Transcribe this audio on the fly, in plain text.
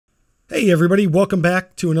Hey everybody, welcome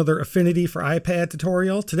back to another Affinity for iPad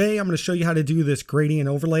tutorial. Today I'm going to show you how to do this gradient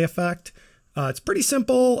overlay effect. It's pretty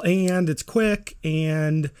simple and it's quick,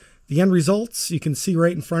 and the end results you can see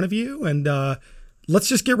right in front of you, and let's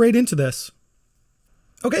just get right into this.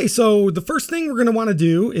 Okay, so the first thing we're going to want to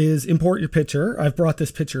do is import your picture. I've brought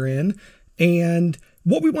this picture in, and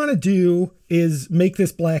what we want to do is make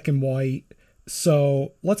this black and white.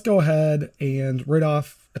 So let's go ahead and right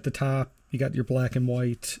off at the top, you got your black and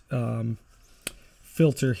white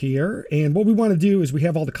filter here. And what we want to do is we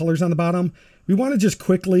have all the colors on the bottom. We want to just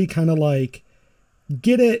quickly kind of like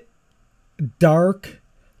get it dark.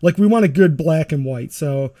 Like we want a good black and white.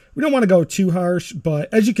 So we don't want to go too harsh, but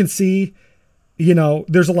as you can see, you know,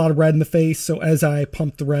 there's a lot of red in the face. So as I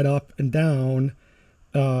pump the red up and down,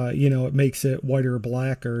 you know, it makes it whiter or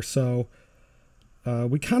blacker. So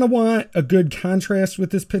we kind of want a good contrast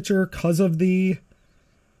with this picture because of the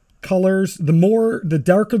colors. The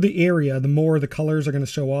darker the area, the more the colors are going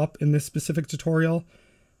to show up in this specific tutorial.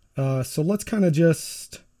 So let's kind of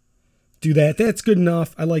just do that. That's good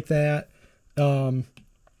enough. I like that.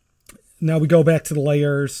 Now we go back to the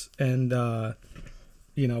layers, and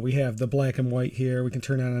you know, we have the black and white here. We can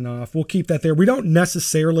turn on and off. We'll keep that there. We don't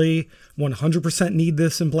necessarily 100% need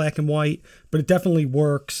this in black and white, but it definitely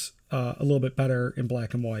works a little bit better in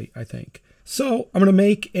black and white, I think. So I'm going to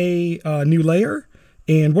make a new layer.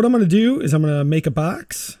 And what I'm going to do is I'm going to make a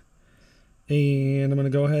box, and I'm going to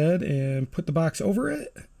go ahead and put the box over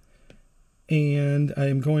it. And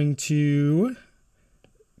I'm going to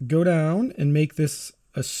go down and make this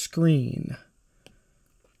a screen.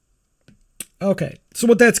 Okay, so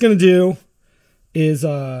what that's going to do is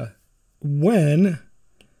when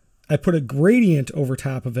I put a gradient over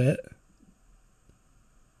top of it,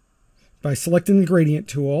 by selecting the gradient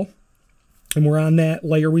tool, and we're on that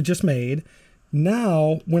layer we just made.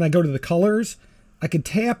 Now, when I go to the colors, I could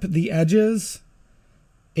tap the edges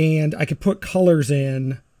and I could put colors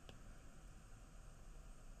in.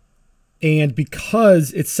 And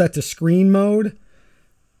because it's set to screen mode,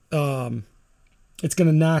 it's going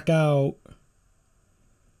to knock out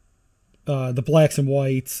the blacks and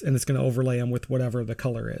whites, and it's going to overlay them with whatever the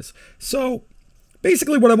color is. So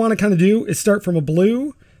basically what I want to kind of do is start from a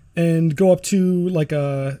blue and go up to like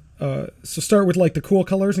a so start with like the cool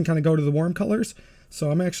colors and kind of go to the warm colors.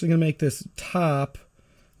 So I'm actually going to make this top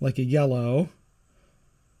like a yellow.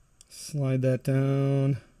 Slide that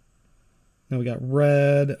down. Now we got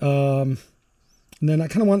red. And then I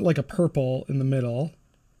kind of want like a purple in the middle.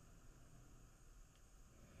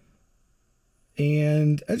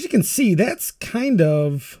 And as you can see, that's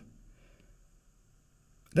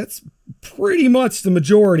pretty much the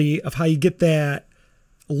majority of how you get that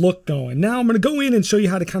look going. Now I'm going to go in and show you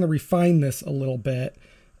how to kind of refine this a little bit.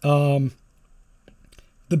 The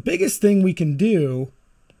biggest thing we can do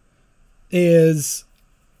is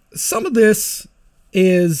some of this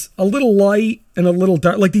is a little light and a little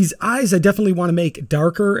dark. Like these eyes, I definitely want to make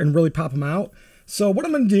darker and really pop them out. So what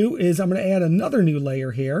I'm going to do is I'm going to add another new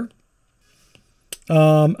layer here.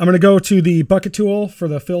 I'm going to go to the bucket tool for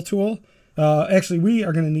the fill tool. Actually, we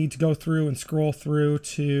are going to need to go through and scroll through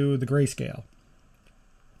to the grayscale.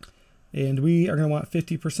 And we are going to want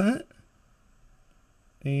 50%.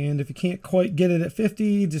 And if you can't quite get it at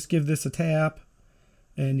 50, just give this a tap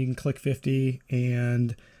and you can click 50.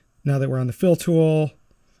 And now that we're on the fill tool,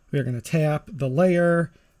 we are going to tap the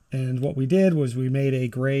layer. And what we did was we made a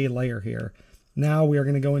gray layer here. Now we are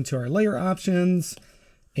going to go into our layer options,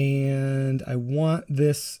 and I want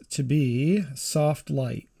this to be soft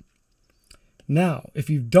light. Now, if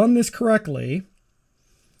you've done this correctly,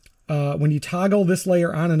 when you toggle this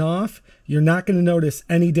layer on and off, you're not going to notice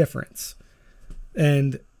any difference.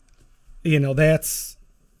 And, you know, that's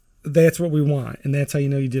what we want. And that's how you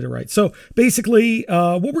know you did it right. So basically,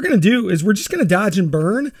 what we're going to do is we're just going to dodge and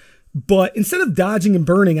burn. But instead of dodging and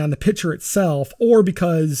burning on the picture itself, or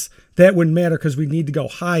because that wouldn't matter because we need to go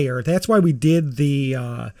higher, that's why we did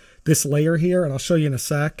the this layer here. And I'll show you in a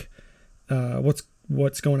sec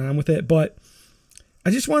what's going on with it. But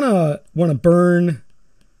I just want to burn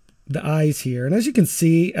the eyes here. And as you can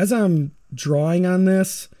see, as I'm drawing on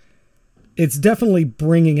this, it's definitely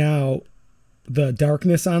bringing out the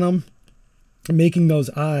darkness on them, making those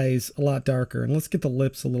eyes a lot darker. And let's get the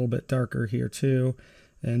lips a little bit darker here too.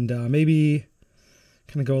 And maybe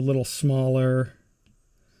kind of go a little smaller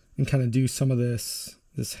and kind of do some of this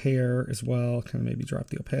hair as well. Kind of maybe drop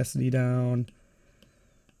the opacity down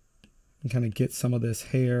and kind of get some of this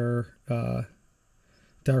hair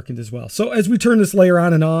darkened as well. So as we turn this layer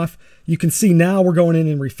on and off, you can see now we're going in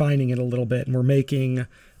and refining it a little bit, and we're making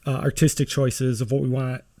artistic choices of what we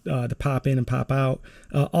want to pop in and pop out.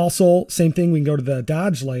 Also, same thing, we can go to the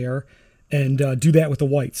dodge layer and do that with the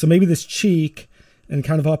white. So maybe this cheek and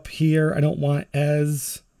kind of up here, I don't want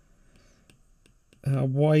as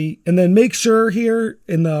white. And then make sure here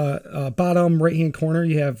in the bottom right-hand corner,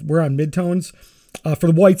 we're on midtones. For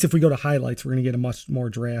the whites, if we go to highlights, we're going to get a much more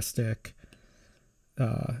drastic,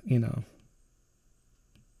 you know.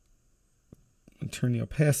 Turn the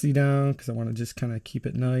opacity down because I want to just kind of keep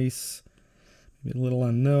it nice. Maybe a little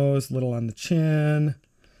on the nose, a little on the chin.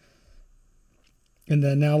 And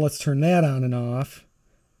then now let's turn that on and off.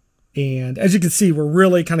 And as you can see, we're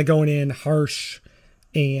really kind of going in harsh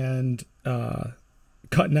and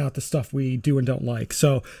cutting out the stuff we do and don't like.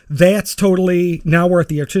 So that's totally, now we're at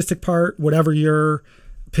the artistic part. Whatever your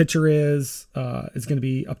picture is going to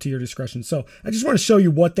be up to your discretion. So I just want to show you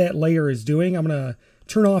what that layer is doing. I'm going to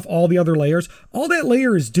turn off all the other layers. All that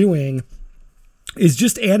layer is doing is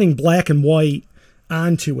just adding black and white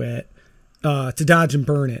onto it to dodge and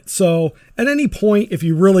burn it. So at any point, if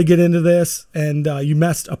you really get into this and you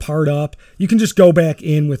messed a part up, you can just go back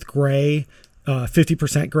in with gray,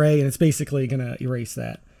 50% gray, and it's basically going to erase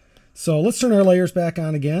that. So let's turn our layers back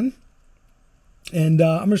on again. And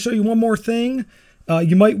I'm going to show you one more thing.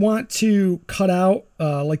 You might want to cut out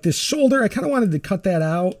like this shoulder. I kind of wanted to cut that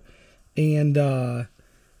out. And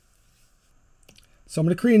so I'm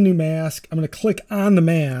going to create a new mask. I'm going to click on the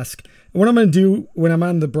mask. And what I'm going to do when I'm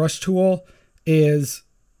on the brush tool is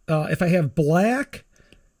if I have black,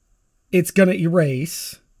 it's going to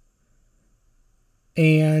erase.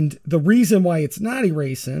 And the reason why it's not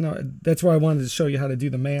erasing, that's why I wanted to show you how to do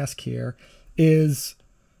the mask here, is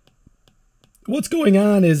what's going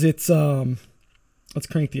on is it's, let's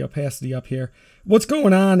crank the opacity up here. What's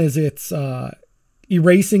going on is it's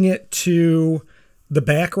erasing it to the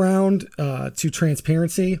background, to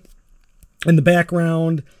transparency. And the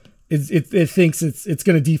background, it thinks it's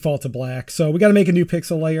going to default to black. So we got to make a new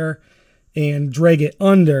pixel layer and drag it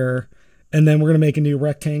under. And then we're going to make a new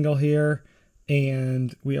rectangle here.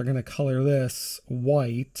 And we are going to color this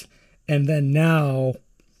white. And then now,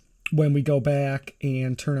 when we go back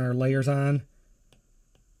and turn our layers on,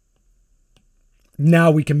 now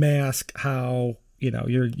we can mask how, you know,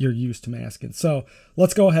 you're used to masking. So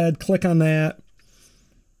let's go ahead, click on that.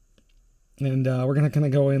 And we're going to kind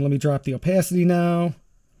of go in. Let me drop the opacity now.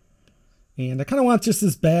 And I kind of want just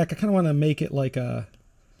this back. I kind of want to make it like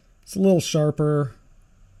it's a little sharper.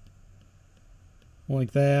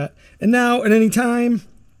 Like that. And now at any time,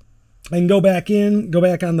 I can go back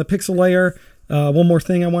on the pixel layer. One more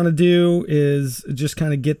thing I want to do is just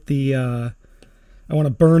kind of get the, I want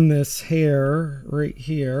to burn this hair right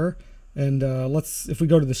here. And if we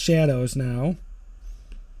go to the shadows now,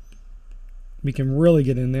 we can really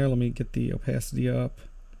get in there. Let me get the opacity up.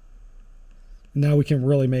 Now we can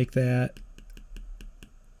really make that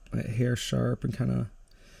hair sharp and kind of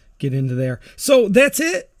get into there. So that's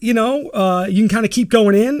it. You know, you can kind of keep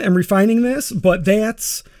going in and refining this, but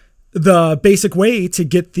that's the basic way to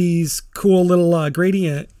get these cool little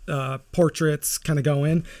gradient portraits kind of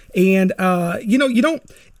going. And, you know,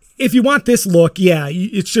 if you want this look, yeah,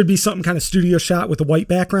 it should be something kind of studio shot with a white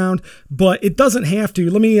background, but it doesn't have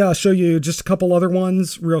to. Let me show you just a couple other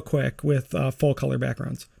ones real quick with full color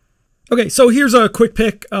backgrounds. Okay, so here's a quick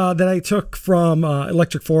pic that I took from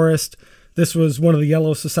Electric Forest. This was one of the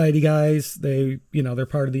Yellow Society guys. They, you know, they're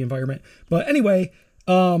part of the environment. But anyway,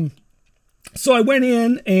 so I went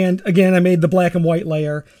in and again, I made the black and white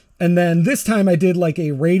layer. And then this time I did like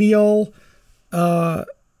a radial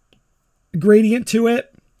gradient to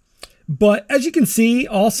it. But as you can see,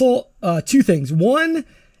 also two things. One,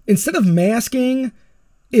 instead of masking,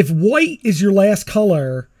 if white is your last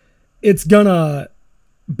color, it's gonna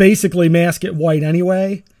basically mask it white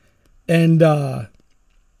anyway. And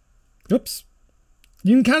oops,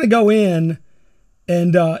 you can kind of go in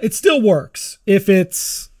and it still works if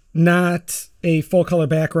it's not a full color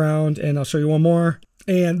background. And I'll show you one more.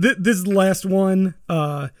 And this is the last one.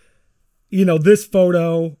 You know, this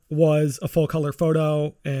photo was a full color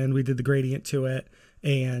photo and we did the gradient to it.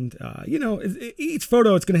 And, you know, each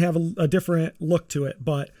photo, it's going to have a different look to it.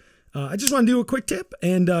 But I just want to do a quick tip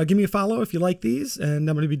and give me a follow if you like these. And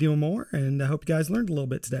I'm going to be doing more. And I hope you guys learned a little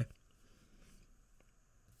bit today.